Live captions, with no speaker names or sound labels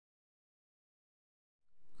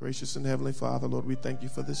Gracious and Heavenly Father, Lord, we thank you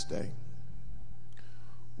for this day.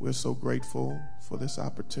 We're so grateful for this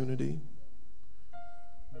opportunity.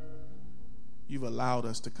 You've allowed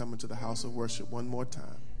us to come into the house of worship one more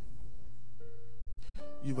time.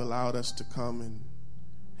 You've allowed us to come and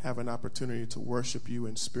have an opportunity to worship you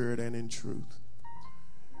in spirit and in truth.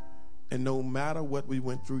 And no matter what we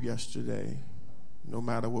went through yesterday, no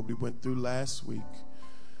matter what we went through last week,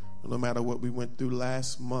 no matter what we went through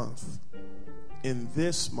last month, in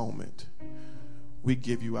this moment, we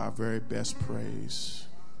give you our very best praise.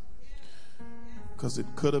 Because it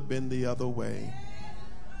could have been the other way.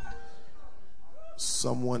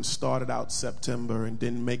 Someone started out September and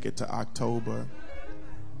didn't make it to October,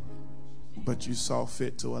 but you saw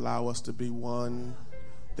fit to allow us to be one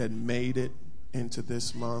that made it into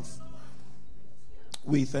this month.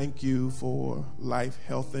 We thank you for life,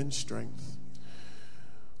 health, and strength.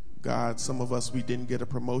 God, some of us, we didn't get a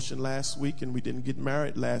promotion last week and we didn't get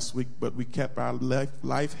married last week, but we kept our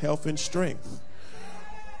life, health, and strength.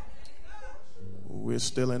 We're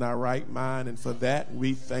still in our right mind, and for that,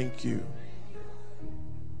 we thank you.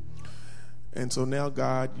 And so now,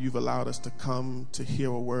 God, you've allowed us to come to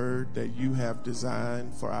hear a word that you have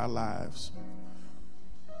designed for our lives.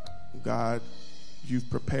 God,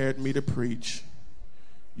 you've prepared me to preach.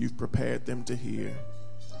 You've prepared them to hear.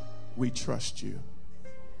 We trust you.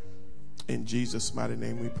 In Jesus' mighty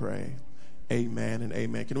name we pray. Amen and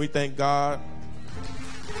amen. Can we thank God?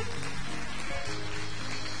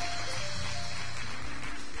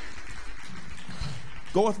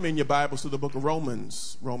 Go with me in your Bibles to the book of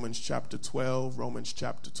Romans. Romans chapter 12. Romans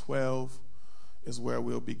chapter 12 is where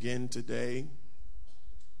we'll begin today.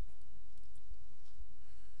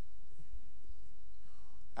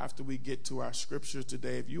 After we get to our scriptures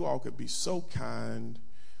today, if you all could be so kind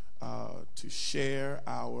to share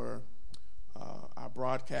our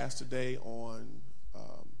broadcast today on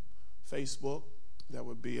Facebook, that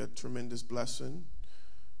would be a tremendous blessing.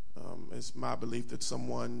 It's my belief that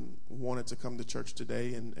someone wanted to come to church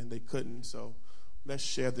today and they couldn't, so let's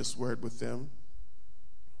share this word with them.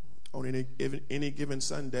 On any given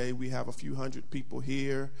Sunday, we have a few hundred people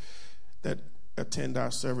here that attend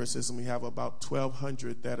our services, and we have about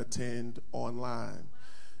 1,200 that attend online.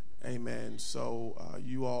 Amen. So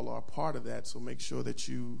you all are a part of that, so make sure that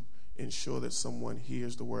you ensure that someone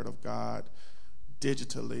hears the word of God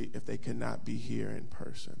digitally if they cannot be here in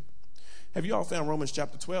person. Have you all found Romans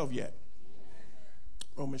chapter 12 yet?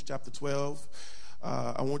 Romans chapter 12.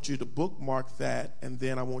 I want you to bookmark that, and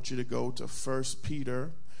then I want you to go to 1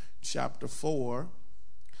 Peter chapter 4,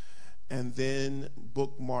 and then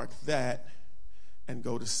bookmark that and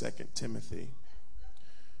go to 2 Timothy.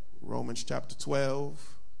 Romans chapter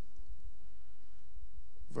 12,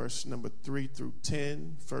 verse number 3 through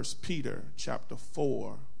 10. 1 Peter chapter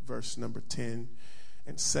 4, verse number 10.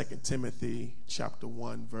 And 2 Timothy chapter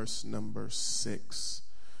 1, verse number 6.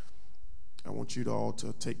 I want you all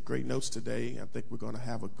to take great notes today. I think we're going to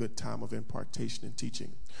have a good time of impartation and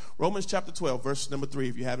teaching. Romans chapter 12, verse number 3.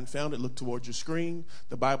 If you haven't found it, look towards your screen.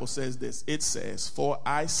 The Bible says this. It says, "For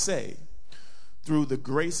I say, through the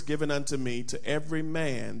grace given unto me, to every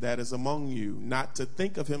man that is among you, not to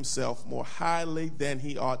think of himself more highly than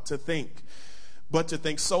he ought to think, but to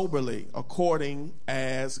think soberly, according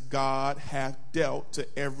as God hath dealt to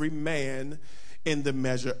every man in the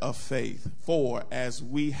measure of faith. For as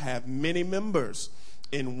we have many members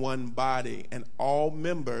in one body, and all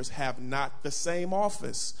members have not the same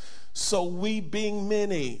office, so we, being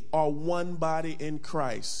many, are one body in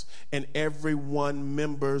Christ, and every one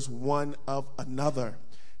members one of another,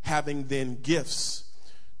 having then gifts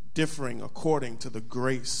differing according to the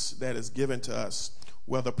grace that is given to us,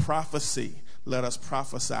 whether prophecy, let us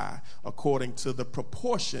prophesy according to the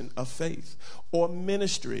proportion of faith, or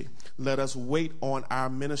ministry, let us wait on our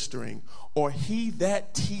ministering, or he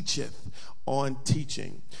that teacheth on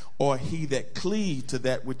teaching, or he that cleave to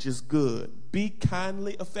that which is good. Be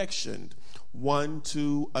kindly affectioned one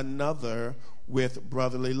to another with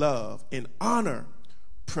brotherly love, in honor,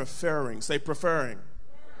 preferring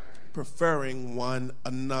one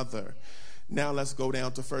another." Now let's go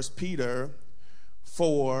down to 1 Peter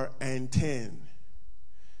 4 and 10.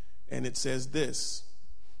 And it says this.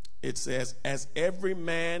 It says, "As every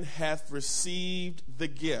man hath received the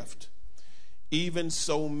gift, even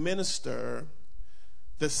so minister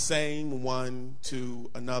the same one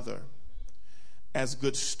to another, as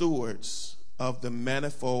good stewards of the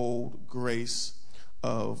manifold grace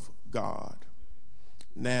of God."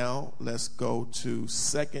 Now let's go to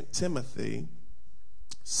 2 Timothy.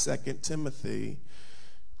 2 Timothy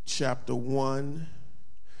chapter 1,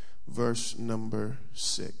 verse number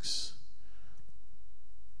 6.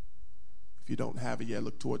 If you don't have it yet,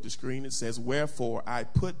 look toward the screen. It says, wherefore I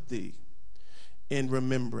put thee in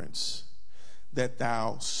remembrance that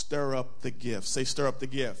thou stir up the gift. Say, stir up the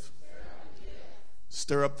gift.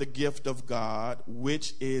 Stir up the gift of God,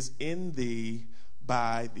 which is in thee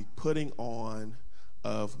by the putting on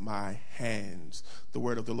of my hands. The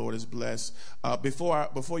word of the Lord is blessed.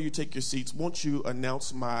 Before you take your seats, won't you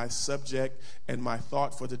announce my subject and my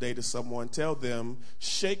thought for today to someone? Tell them,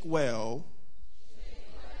 shake well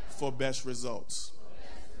for best results.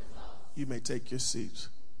 You may take your seats.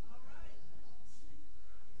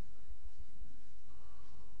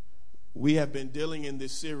 We have been dealing in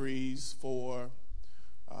this series for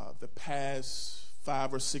the past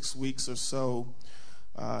 5 or 6 weeks or so,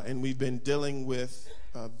 and we've been dealing with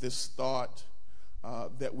this thought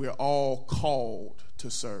that we're all called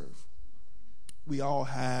to serve. We all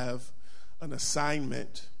have an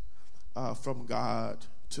assignment from God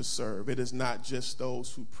to serve. It is not just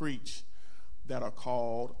those who preach that are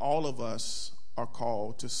called. All of us are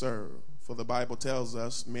called to serve. For the Bible tells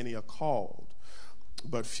us many are called,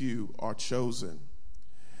 but few are chosen.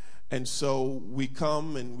 And so we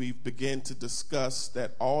come and we begin to discuss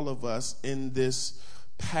that all of us in this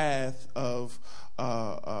path of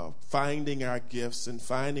finding our gifts and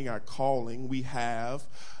finding our calling, we have,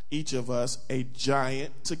 each of us, a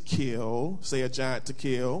giant to kill. Say, a giant to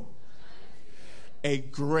kill. A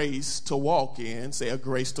grace to walk in. Say, a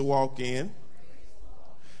grace to walk in.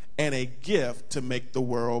 And a gift to make the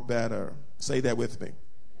world better. Say that with me.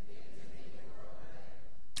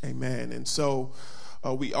 Amen. And so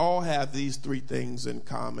we all have these three things in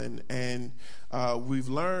common, and we've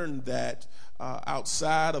learned that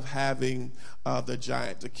outside of having the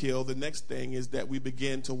giant to kill, the next thing is that we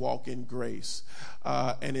begin to walk in grace.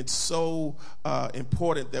 And it's so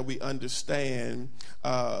important that we understand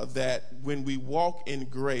that when we walk in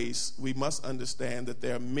grace, we must understand that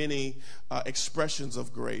there are many expressions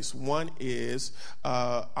of grace. One is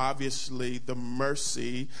obviously the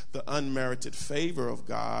mercy, the unmerited favor of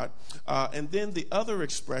God. And then the other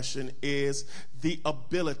expression is the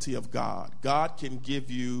ability of God. God can give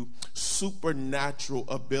you supernatural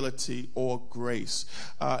ability or grace.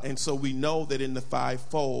 And so we know that in the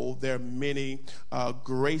fivefold, there are many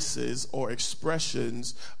graces or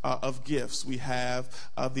expressions of gifts. We have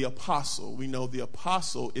the apostle. We know the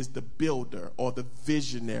apostle is the builder or the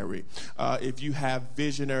visionary. If you have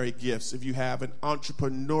visionary gifts, if you have an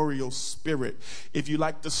entrepreneurial spirit, if you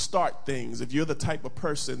like to start things, if you're the type of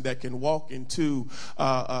person that can walk into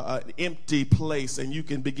an empty place and you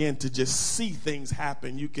can begin to just see things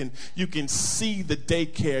happen, you can see the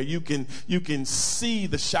daycare, you can see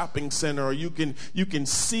the shopping center, or you can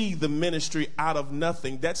see the ministry out of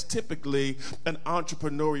nothing. That's typically an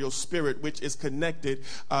entrepreneurial spirit, which is connected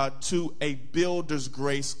to a builder's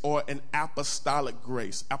grace or an apostolic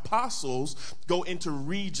grace. Apostles go into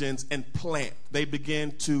regions and plant. They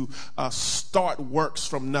begin to start works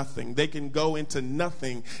from nothing. They can go into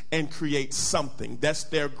nothing and create something. That's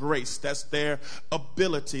their grace. That's their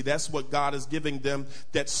ability. That's what God is giving them,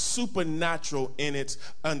 that's supernatural in its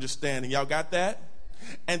understanding. Y'all got that?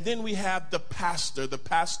 And then we have the pastor, the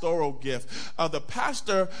pastoral gift. The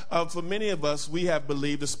pastor, for many of us, we have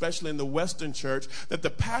believed, especially in the Western church, that the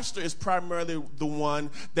pastor is primarily the one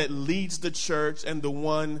that leads the church and the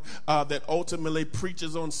one that ultimately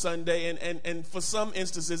preaches on Sunday. And for some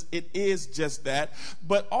instances, it is just that.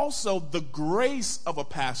 But also the grace of a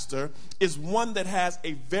pastor is one that has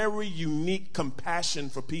a very unique compassion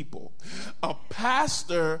for people. A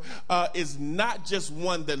pastor is not just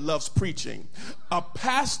one that loves preaching. A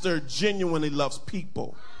pastor genuinely loves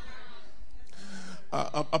people.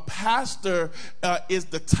 A pastor is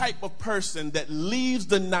the type of person that leaves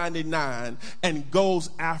the 99 and goes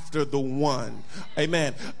after the one.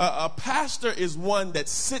 Amen. A pastor is one that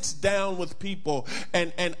sits down with people,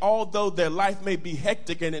 and although their life may be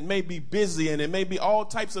hectic and it may be busy and it may be all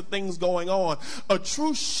types of things going on, a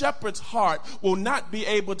true shepherd's heart will not be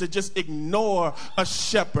able to just ignore a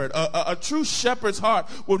shepherd. A true shepherd's heart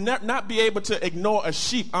will not be able to ignore a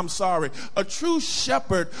sheep. I'm sorry. A true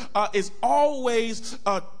shepherd is always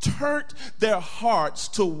turned their hearts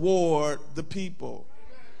toward the people.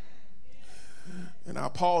 And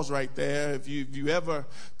I'll pause right there. If you ever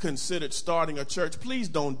considered starting a church, please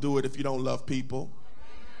don't do it if you don't love people.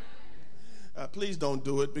 Please don't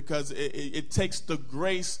do it, because it takes the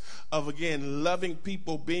grace of, again, loving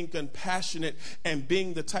people, being compassionate, and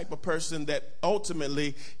being the type of person that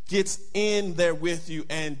ultimately gets in there with you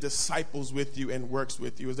and disciples with you and works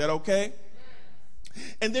with you. Is that okay?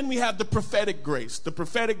 And then we have the prophetic grace. The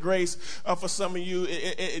prophetic grace, for some of you,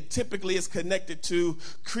 it typically is connected to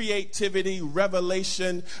creativity,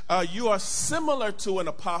 revelation. You are similar to an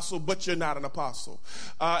apostle, but you're not an apostle.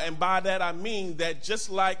 And by that I mean that just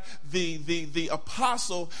like the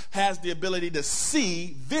apostle has the ability to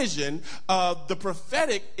see vision, the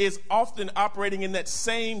prophetic is often operating in that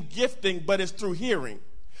same gifting, but it's through hearing.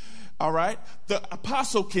 All right, the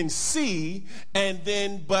apostle can see,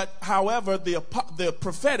 but however, the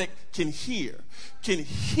prophetic can hear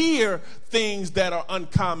things that are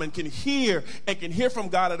uncommon, can hear from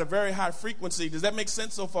God at a very high frequency. Does that make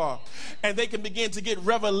sense so far? And they can begin to get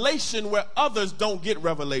revelation where others don't get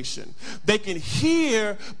revelation. They can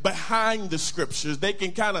hear behind the scriptures. They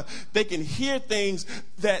can hear things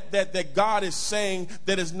that God is saying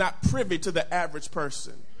that is not privy to the average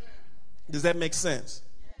person. Does that make sense?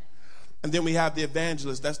 And then we have the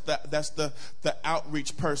evangelist. That's the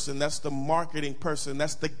outreach person. That's the marketing person.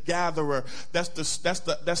 That's the gatherer. That's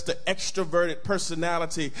the extroverted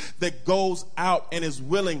personality that goes out and is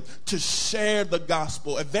willing to share the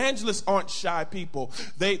gospel. Evangelists aren't shy people.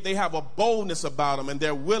 They have a boldness about them, and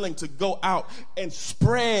they're willing to go out and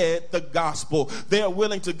spread the gospel. They are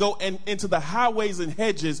willing to go into the highways and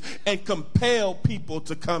hedges and compel people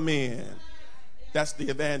to come in. That's the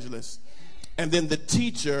evangelist. And then the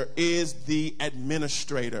teacher is the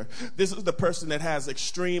administrator. This is the person that has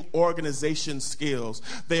extreme organization skills.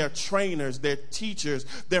 They are trainers, they're teachers,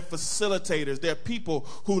 they're facilitators, they're people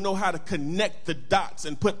who know how to connect the dots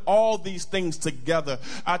and put all these things together.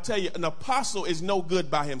 I tell you, an apostle is no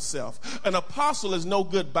good by himself. An apostle is no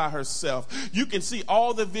good by herself. You can see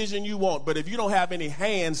all the vision you want, but if you don't have any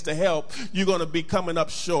hands to help, you're going to be coming up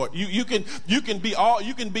short. You can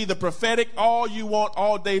be the prophetic all you want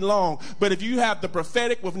all day long, but if you have the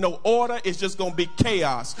prophetic with no order, it's just going to be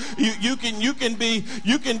chaos. You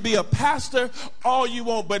can be a pastor all you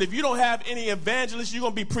want, but if you don't have any evangelists, you're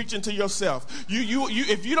going to be preaching to yourself.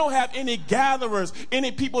 If you don't have any gatherers,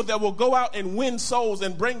 any people that will go out and win souls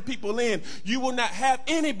and bring people in, you will not have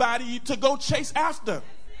anybody to go chase after.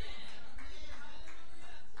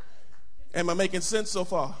 Am I making sense so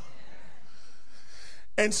far?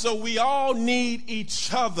 And so we all need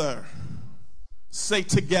each other. Say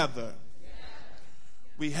together.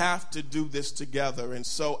 We have to do this together. And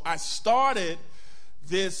so I started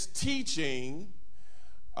this teaching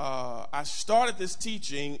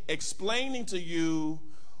explaining to you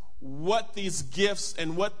what these gifts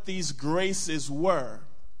and what these graces were.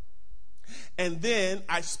 And then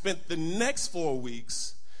I spent the next 4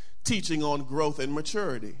 weeks teaching on growth and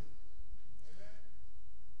maturity.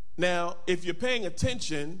 Now, if you're paying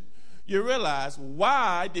attention, you realize,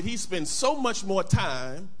 why did he spend so much more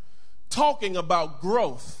time talking about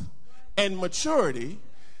growth and maturity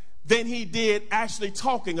than he did actually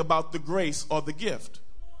talking about the grace or the gift?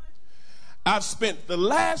 I've spent the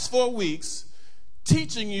last 4 weeks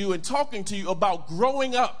teaching you and talking to you about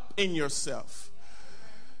growing up in yourself,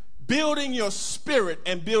 building your spirit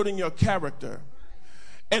and building your character.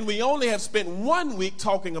 And we only have spent 1 week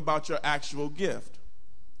talking about your actual gift.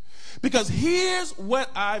 Because here's what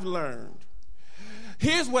I've learned.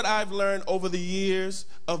 Here's what I've learned over the years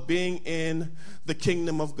of being in the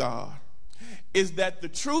kingdom of God, is that the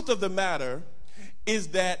truth of the matter is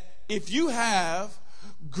that if you have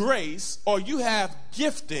grace or you have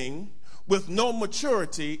gifting with no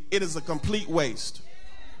maturity, it is a complete waste.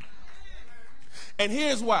 And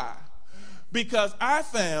here's why. Because I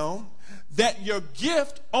found that your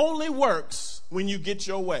gift only works when you get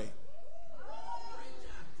your way.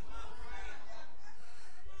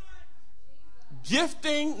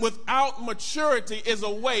 Gifting without maturity is a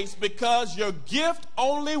waste, because your gift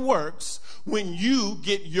only works when you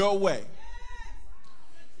get your way.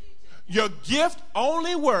 Your gift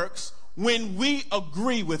only works when we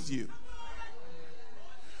agree with you.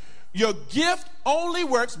 Your gift only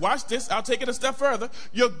works, watch this, I'll take it a step further.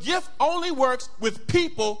 Your gift only works with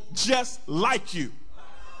people just like you.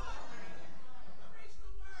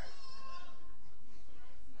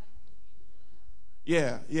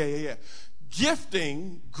 Yeah.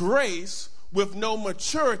 Gifting, grace with no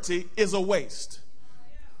maturity is a waste.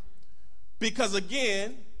 Because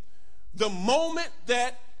again, the moment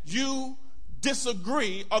that you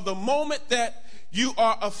disagree or the moment that you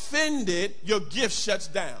are offended, your gift shuts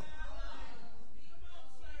down.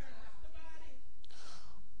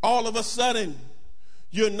 All of a sudden,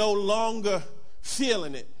 you're no longer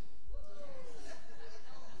feeling it.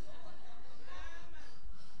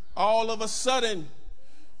 All of a sudden,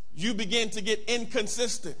 you begin to get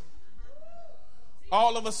inconsistent.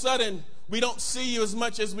 All of a sudden, we don't see you as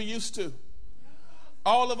much as we used to.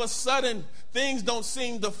 all of a sudden things don't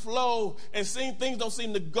seem to flow and things don't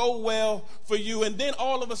seem to go well for you, and then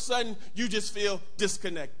all of a sudden you just feel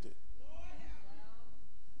disconnected.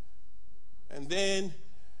 And then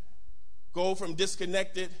go from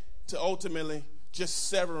disconnected to ultimately just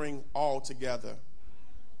severing altogether.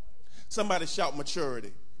 Somebody shout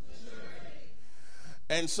maturity.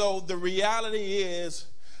 And so the reality is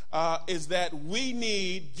that we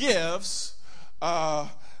need gifts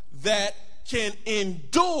that can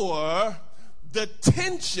endure the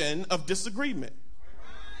tension of disagreement.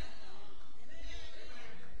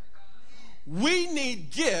 We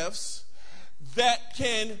need gifts that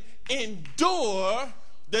can endure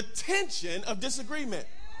the tension of disagreement.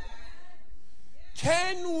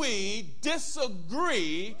 Can we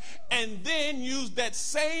disagree and then use that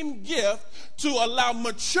same gift to allow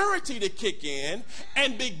maturity to kick in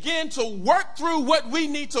and begin to work through what we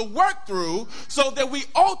need to work through so that we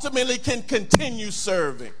ultimately can continue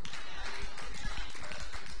serving?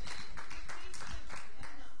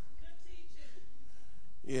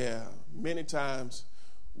 Yeah, many times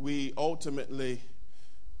we ultimately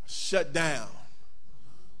shut down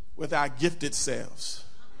with our gifted selves.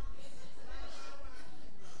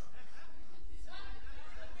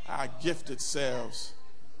 Our gifted selves.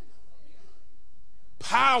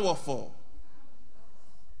 Powerful.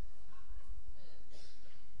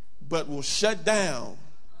 But will shut down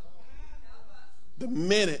the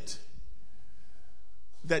minute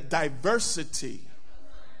that diversity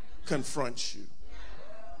confronts you.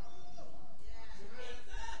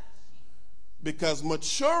 Because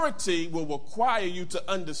maturity will require you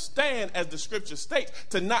to understand, as the scripture states,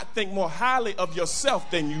 to not think more highly of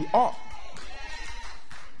yourself than you are.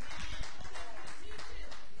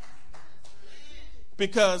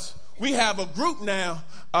 Because we have a group now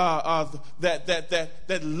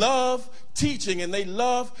that love teaching, and they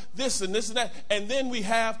love this and this and that. And then we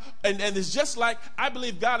have, and it's just like, I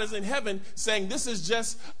believe God is in heaven saying this is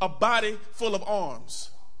just a body full of arms.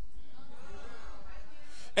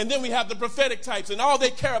 And then we have the prophetic types, and all they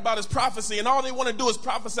care about is prophecy, and all they want to do is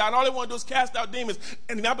prophesy, and all they want to do is cast out demons.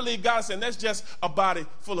 And I believe God is saying that's just a body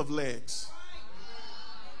full of legs.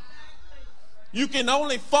 You can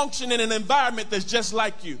only function in an environment that's just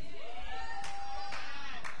like you.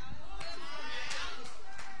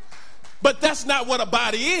 But that's not what a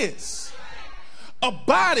body is. A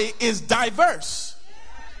body is diverse.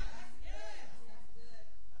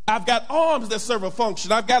 I've got arms that serve a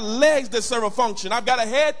function. I've got legs that serve a function. I've got a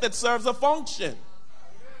head that serves a function.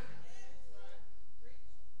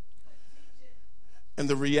 And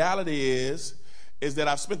the reality is that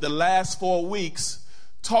I've spent the last 4 weeks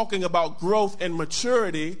talking about growth and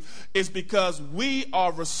maturity is because we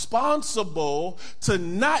are responsible to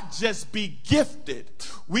not just be gifted.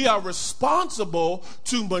 We are responsible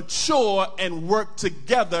to mature and work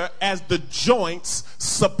together as the joints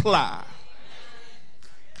supply.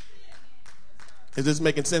 Is this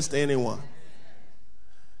making sense to anyone?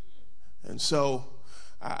 And so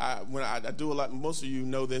when I do a lot, most of you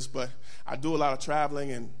know this, but I do a lot of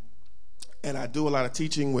traveling and I do a lot of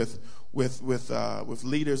teaching with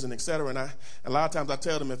leaders and et cetera. And a lot of times I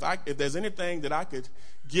tell them if there's anything that I could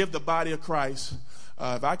give the body of Christ,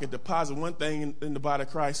 if I could deposit one thing in the body of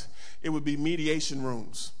Christ, it would be mediation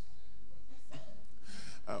rooms.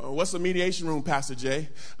 What's a mediation room, Pastor Jay?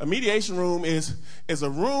 A mediation room is a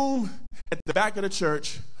room at the back of the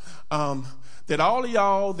church that all of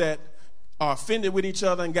y'all that are offended with each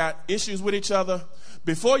other and got issues with each other,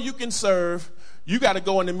 before you can serve, you got to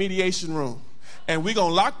go in the mediation room. And we're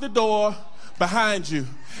going to lock the door behind you.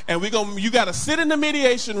 And you got to sit in the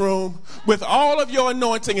mediation room with all of your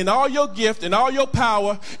anointing and all your gift and all your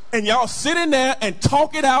power. And y'all sit in there and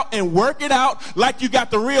talk it out and work it out like you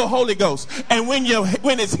got the real Holy Ghost. And when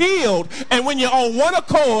it's healed and when you're on one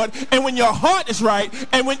accord and when your heart is right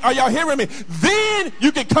and are y'all hearing me? Then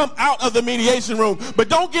you can come out of the mediation room. But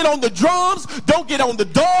don't get on the drums. Don't get on the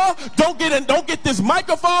door. Don't get this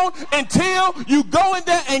microphone until you go in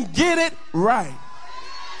there and get it right.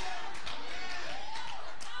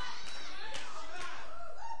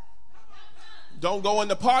 Don't go in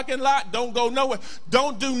the parking lot. Don't go nowhere.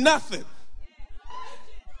 Don't do nothing.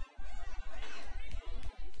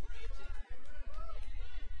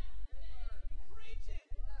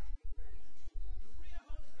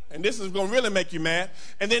 And this is going to really make you mad.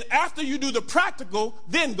 And then after you do the practical,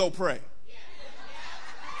 then go pray.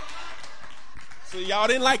 So y'all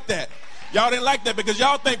didn't like that. Y'all didn't like that because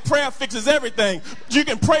y'all think prayer fixes everything. You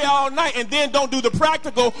can pray all night and then don't do the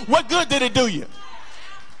practical. What good did it do you?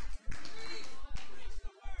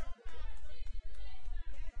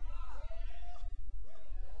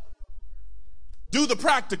 Do the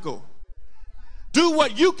practical. Do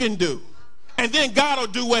what you can do, and then God will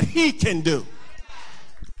do what he can do.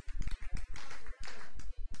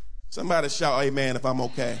 Somebody shout amen if I'm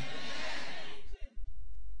okay.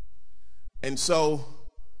 And so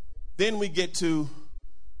then we get to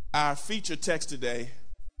our feature text today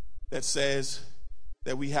that says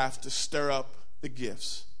that we have to stir up the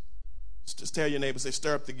gifts. Just tell your neighbor, say,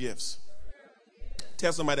 stir up the gifts.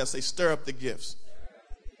 Tell somebody else, say, stir up the gifts.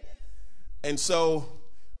 And so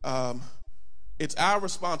it's our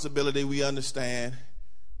responsibility, we understand,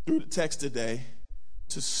 through the text today,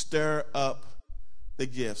 to stir up the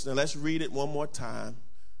gifts. Now let's read it one more time.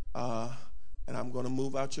 And I'm going to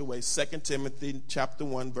move out your way. 2 Timothy chapter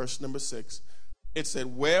 1, verse number 6. It said,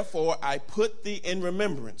 wherefore I put thee in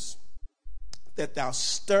remembrance that thou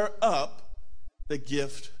stir up the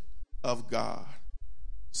gift of God.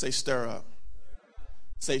 Say stir up.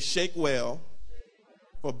 Say shake well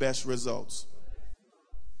for best results.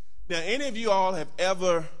 Now, any of you all have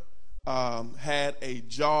ever had a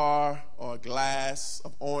jar or a glass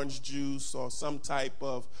of orange juice or some type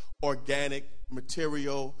of organic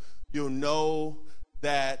material, you'll know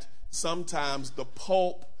that sometimes the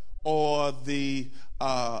pulp or the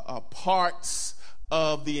parts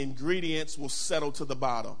of the ingredients will settle to the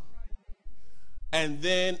bottom. And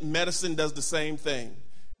then medicine does the same thing.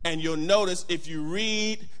 And you'll notice if you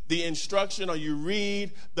read the instruction or you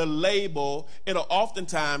read the label, it'll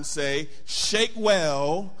oftentimes say, shake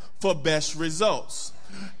well for best results.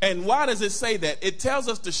 And why does it say that? It tells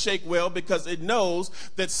us to shake well because it knows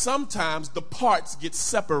that sometimes the parts get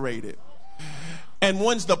separated. And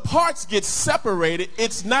once the parts get separated,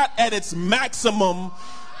 it's not at its maximum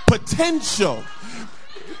potential.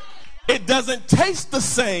 It doesn't taste the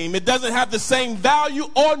same. It doesn't have the same value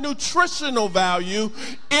or nutritional value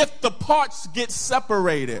if the parts get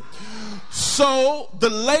separated. So the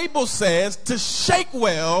label says to shake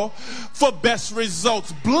well for best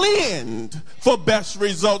results. Blend for best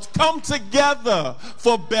results. Come together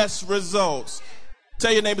for best results.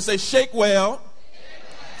 Tell your neighbor, say shake well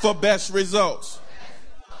for best results.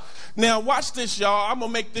 Now watch this, y'all. I'm going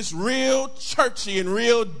to make this real churchy and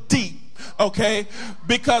real deep. Okay,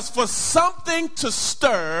 because for something to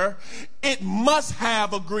stir, it must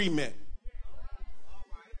have agreement.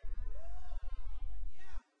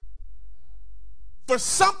 For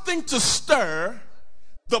something to stir,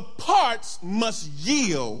 the parts must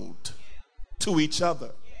yield to each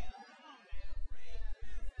other.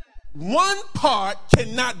 One part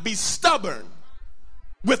cannot be stubborn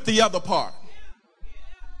with the other part.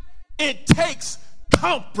 It takes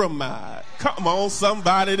compromise. Come on,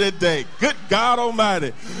 somebody today. Good God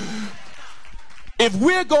Almighty. If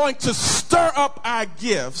we're going to stir up our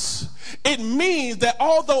gifts, it means that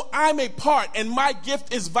although I'm a part and my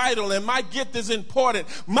gift is vital and my gift is important,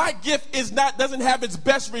 my gift doesn't have its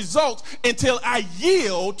best results until I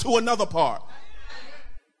yield to another part.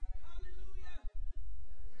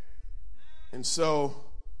 And so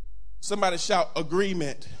somebody shout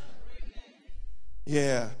agreement.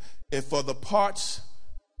 Yeah. If for the parts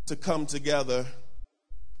to come together,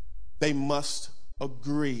 they must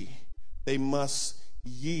agree. They must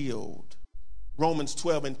yield. Romans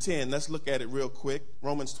 12 and 10. Let's look at it real quick.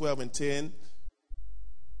 Romans 12 and 10.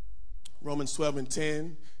 Romans 12 and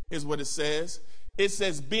 10. Here's what it says. It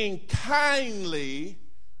says, being kindly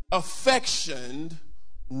affectioned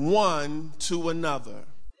one to another.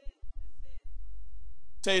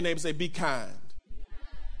 Tell your neighbor, say, be kind.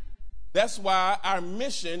 That's why our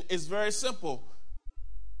mission is very simple.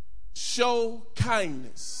 Show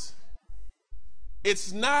kindness.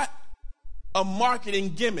 It's not a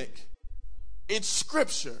marketing gimmick. It's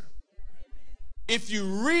scripture. If you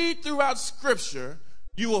read throughout scripture,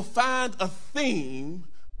 you will find a theme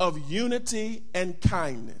of unity and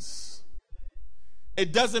kindness.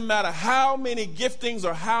 It doesn't matter how many giftings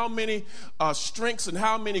or how many strengths and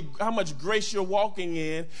how much grace you're walking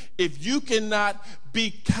in. If you cannot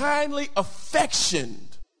be kindly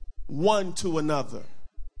affectioned one to another,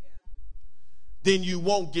 then you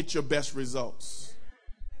won't get your best results.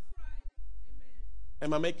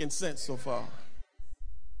 Am I making sense so far?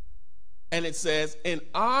 And it says, in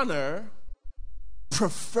honor,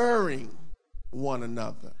 preferring one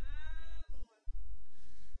another.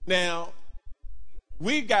 Now,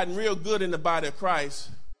 we've gotten real good in the body of Christ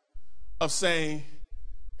of saying,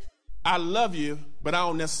 I love you, but I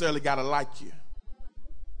don't necessarily got to like you.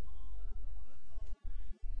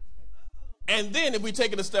 And then if we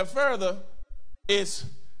take it a step further, it's,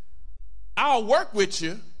 I'll work with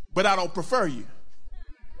you, but I don't prefer you.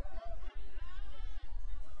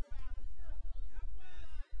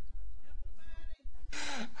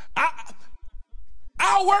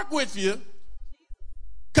 I'll work with you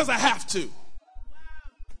because I have to.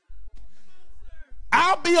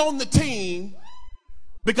 I'll be on the team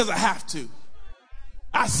because I have to.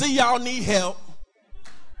 I see y'all need help.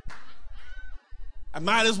 I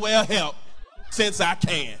might as well help since I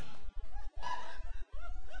can.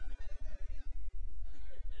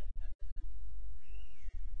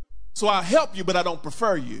 So I'll help you, but I don't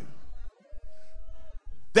prefer you.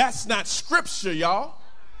 That's not scripture, y'all.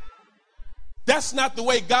 That's not the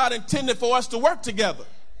way God intended for us to work together.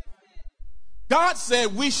 God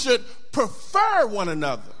said we should prefer one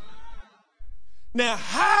another. Now,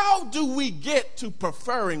 how do we get to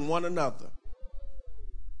preferring one another?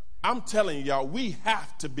 I'm telling y'all, we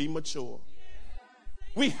have to be mature.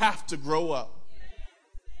 We have to grow up.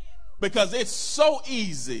 Because it's so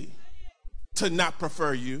easy to not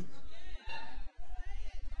prefer you.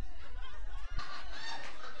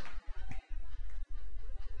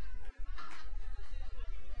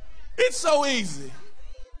 It's so easy.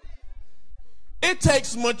 It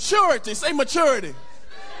takes maturity. Say maturity.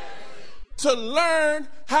 To learn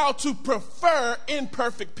how to prefer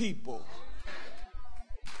imperfect people.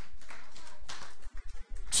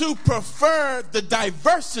 To prefer the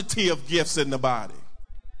diversity of gifts in the body.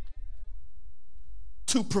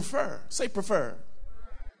 To prefer. Say prefer.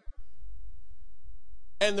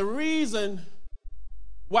 And the reason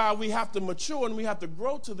why we have to mature and we have to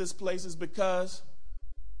grow to this place is because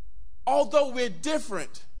although we're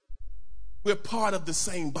different, we're part of the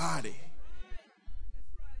same body.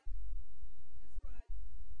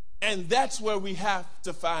 And that's where we have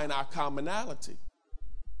to find our commonality,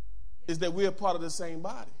 is that we're part of the same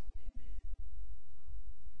body.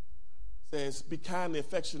 It says, be kindly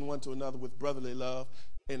affectionate one to another with brotherly love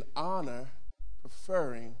and honor,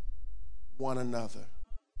 preferring one another.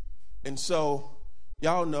 And so,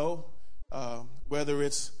 y'all know, whether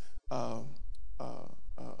it's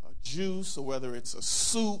juice or whether it's a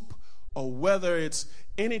soup or whether it's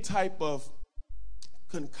any type of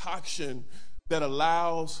concoction that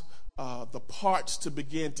allows the parts to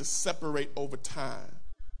begin to separate over time.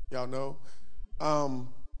 Y'all know?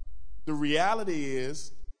 The reality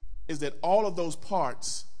is that all of those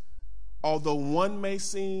parts, although one may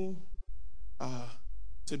seem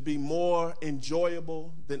to be more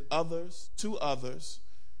enjoyable than others, to others,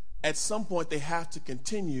 at some point they have to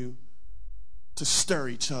continue to stir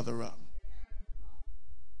each other up.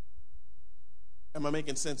 Am I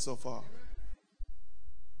making sense so far?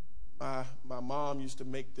 My mom used to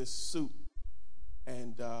make this soup,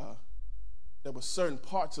 and there were certain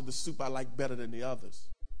parts of the soup I liked better than the others.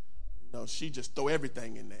 You know, she just throw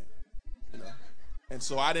everything in there. You know, and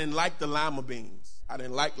so I didn't like the lima beans.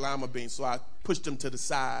 So I pushed them to the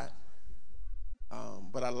side.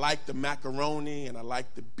 But I liked the macaroni, and I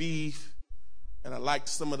liked the beef, and I liked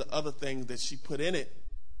some of the other things that she put in it.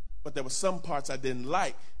 But there were some parts I didn't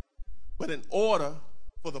like. But in order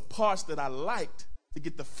for the parts that I liked to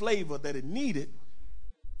get the flavor that it needed,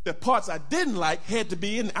 the parts I didn't like had to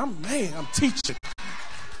be in. I'm teaching.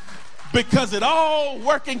 Because it all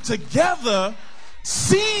working together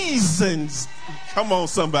seasons. Come on,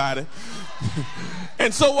 somebody.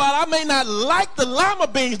 And so while I may not like the lima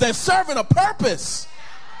beans, they're serving a purpose.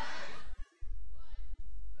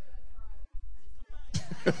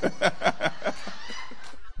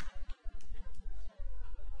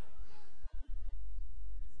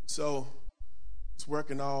 So it's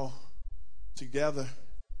working all together,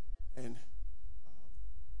 and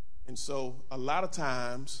so a lot of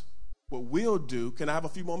times what we'll do, can I have a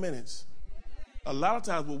few more minutes? A lot of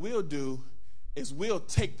times what we'll do is we'll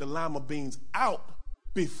take the lima beans out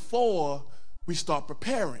before we start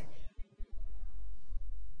preparing.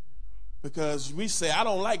 Because we say, I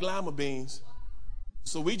don't like lima beans,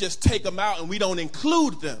 so we just take them out and we don't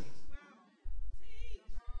include them.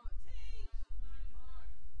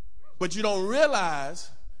 But you don't realize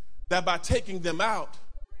that by taking them out,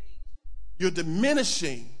 you're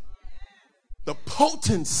diminishing the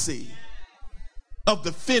potency of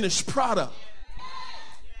the finished product.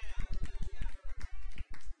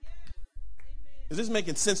 Is this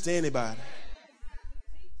making sense to anybody?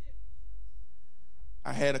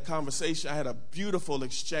 I had a beautiful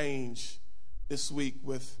exchange this week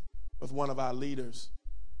with one of our leaders.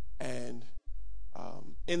 And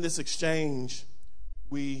in this exchange,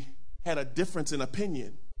 we had a difference in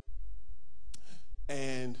opinion.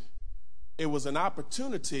 And it was an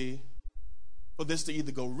opportunity for this to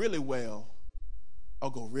either go really well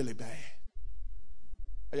or go really bad.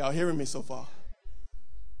 Are y'all hearing me so far?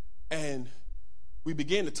 And we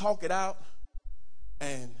began to talk it out,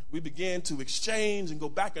 and we began to exchange and go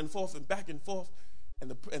back and forth and back and forth.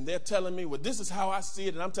 And they're telling me, well, this is how I see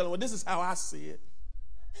it, and I'm telling them, well, this is how I see it.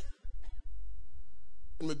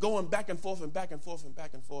 And we're going back and forth and back and forth and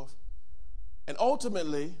back and forth. And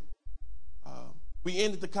ultimately, we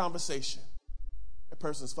ended the conversation. That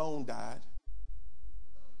person's phone died.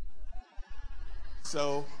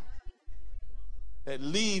 So that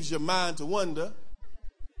leaves your mind to wonder,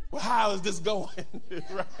 well, how is this going?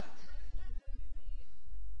 Right?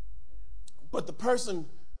 But the person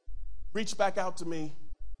reached back out to me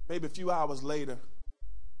maybe a few hours later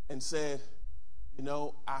and said,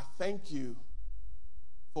 I thank you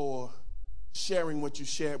for sharing what you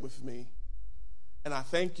shared with me. And I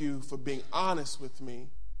thank you for being honest with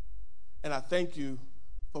me. And I thank you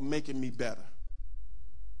for making me better.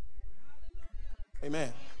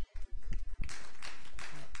 Amen.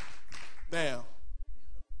 Now,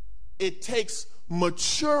 it takes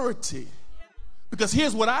maturity. Because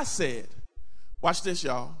here's what I said. Watch this,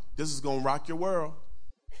 y'all. This is going to rock your world.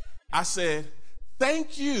 I said,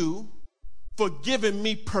 thank you for giving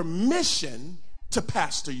me permission to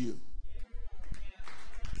pastor you.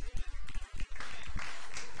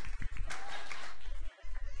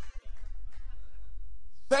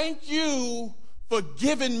 Thank you for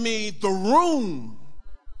giving me the room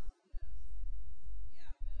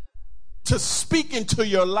to speak into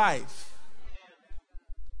your life.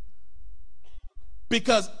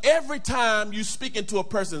 Because every time you speak into a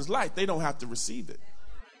person's life, they don't have to receive it.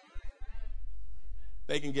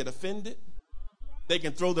 They can get offended. They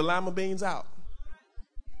can throw the lima beans out.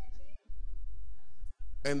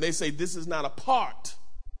 And they say, this is not a part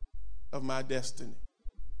of my destiny.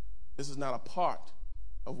 This is not a part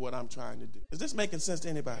of what I'm trying to do. Is this making sense to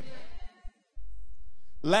anybody?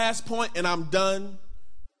 Last point, and I'm done.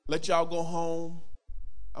 Let y'all go home.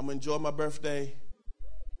 I'm going to enjoy my birthday.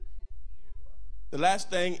 The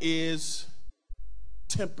last thing is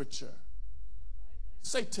temperature.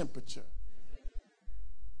 Say temperature.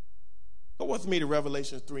 Go with me to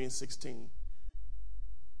Revelation 3:16.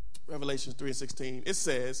 Revelation 3:16. It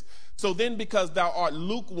says, so then because thou art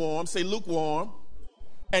lukewarm, say lukewarm,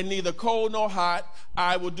 and neither cold nor hot,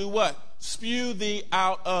 I will do what? Spew thee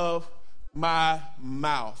out of my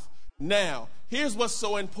mouth. Now, here's what's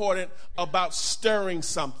so important about stirring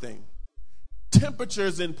something. Temperature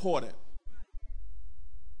is important.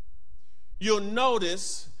 You'll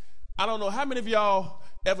notice, I don't know how many of y'all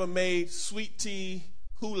ever made sweet tea,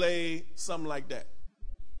 Kool-Aid, something like that.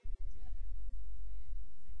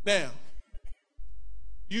 Now,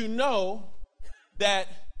 you know that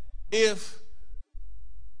if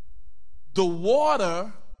the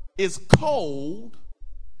water is cold,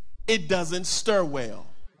 it doesn't stir well.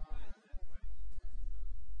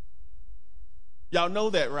 Y'all know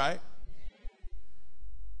that, right?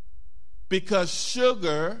 Because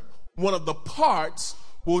sugar, one of the parts,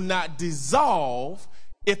 will not dissolve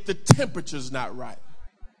if the temperature's not right.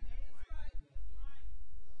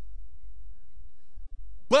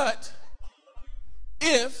 But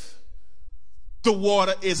if the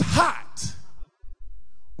water is hot,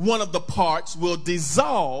 one of the parts will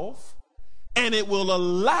dissolve and it will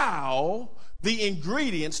allow the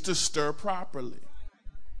ingredients to stir properly.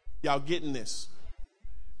 Y'all getting this?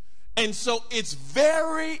 And so it's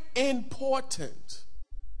very important.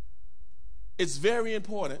 It's very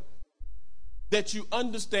important that you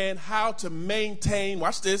understand how to maintain,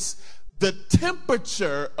 watch this, the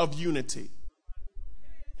temperature of unity.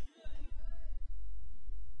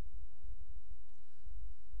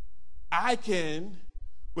 I can,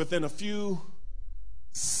 within a few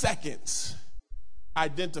seconds,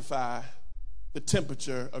 identify the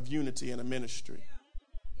temperature of unity in a ministry.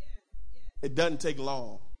 It doesn't take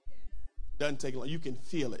long. It doesn't take long. You can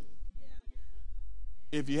feel it.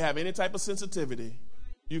 If you have any type of sensitivity,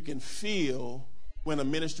 you can feel when a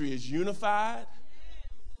ministry is unified,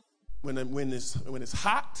 when it's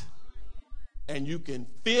hot, and you can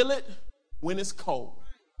feel it when it's cold.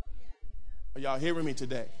 Are y'all hearing me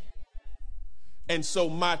today? And so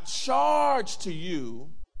my charge to you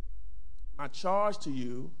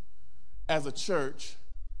as a church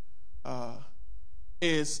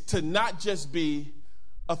is to not just be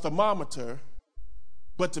a thermometer,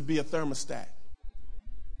 but to be a thermostat.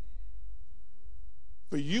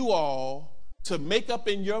 For you all to make up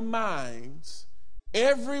in your minds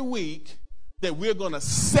every week that we're going to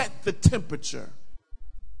set the temperature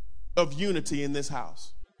of unity in this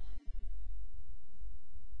house.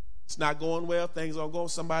 It's not going well. Things aren't going.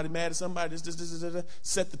 Somebody mad at somebody.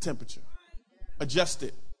 Set the temperature. Adjust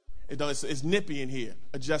it. It's nippy in here.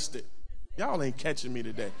 Adjust it. Y'all ain't catching me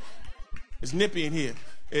today. It's nippy in here.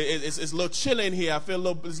 It's a little chilly in here. I feel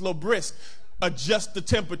it's a little brisk. Adjust the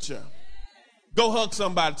temperature. Go hug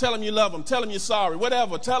somebody. Tell them you love them. Tell them you're sorry.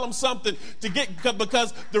 Whatever. Tell them something to get,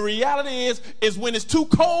 because the reality is when it's too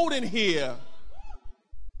cold in here,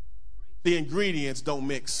 the ingredients don't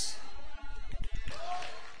mix.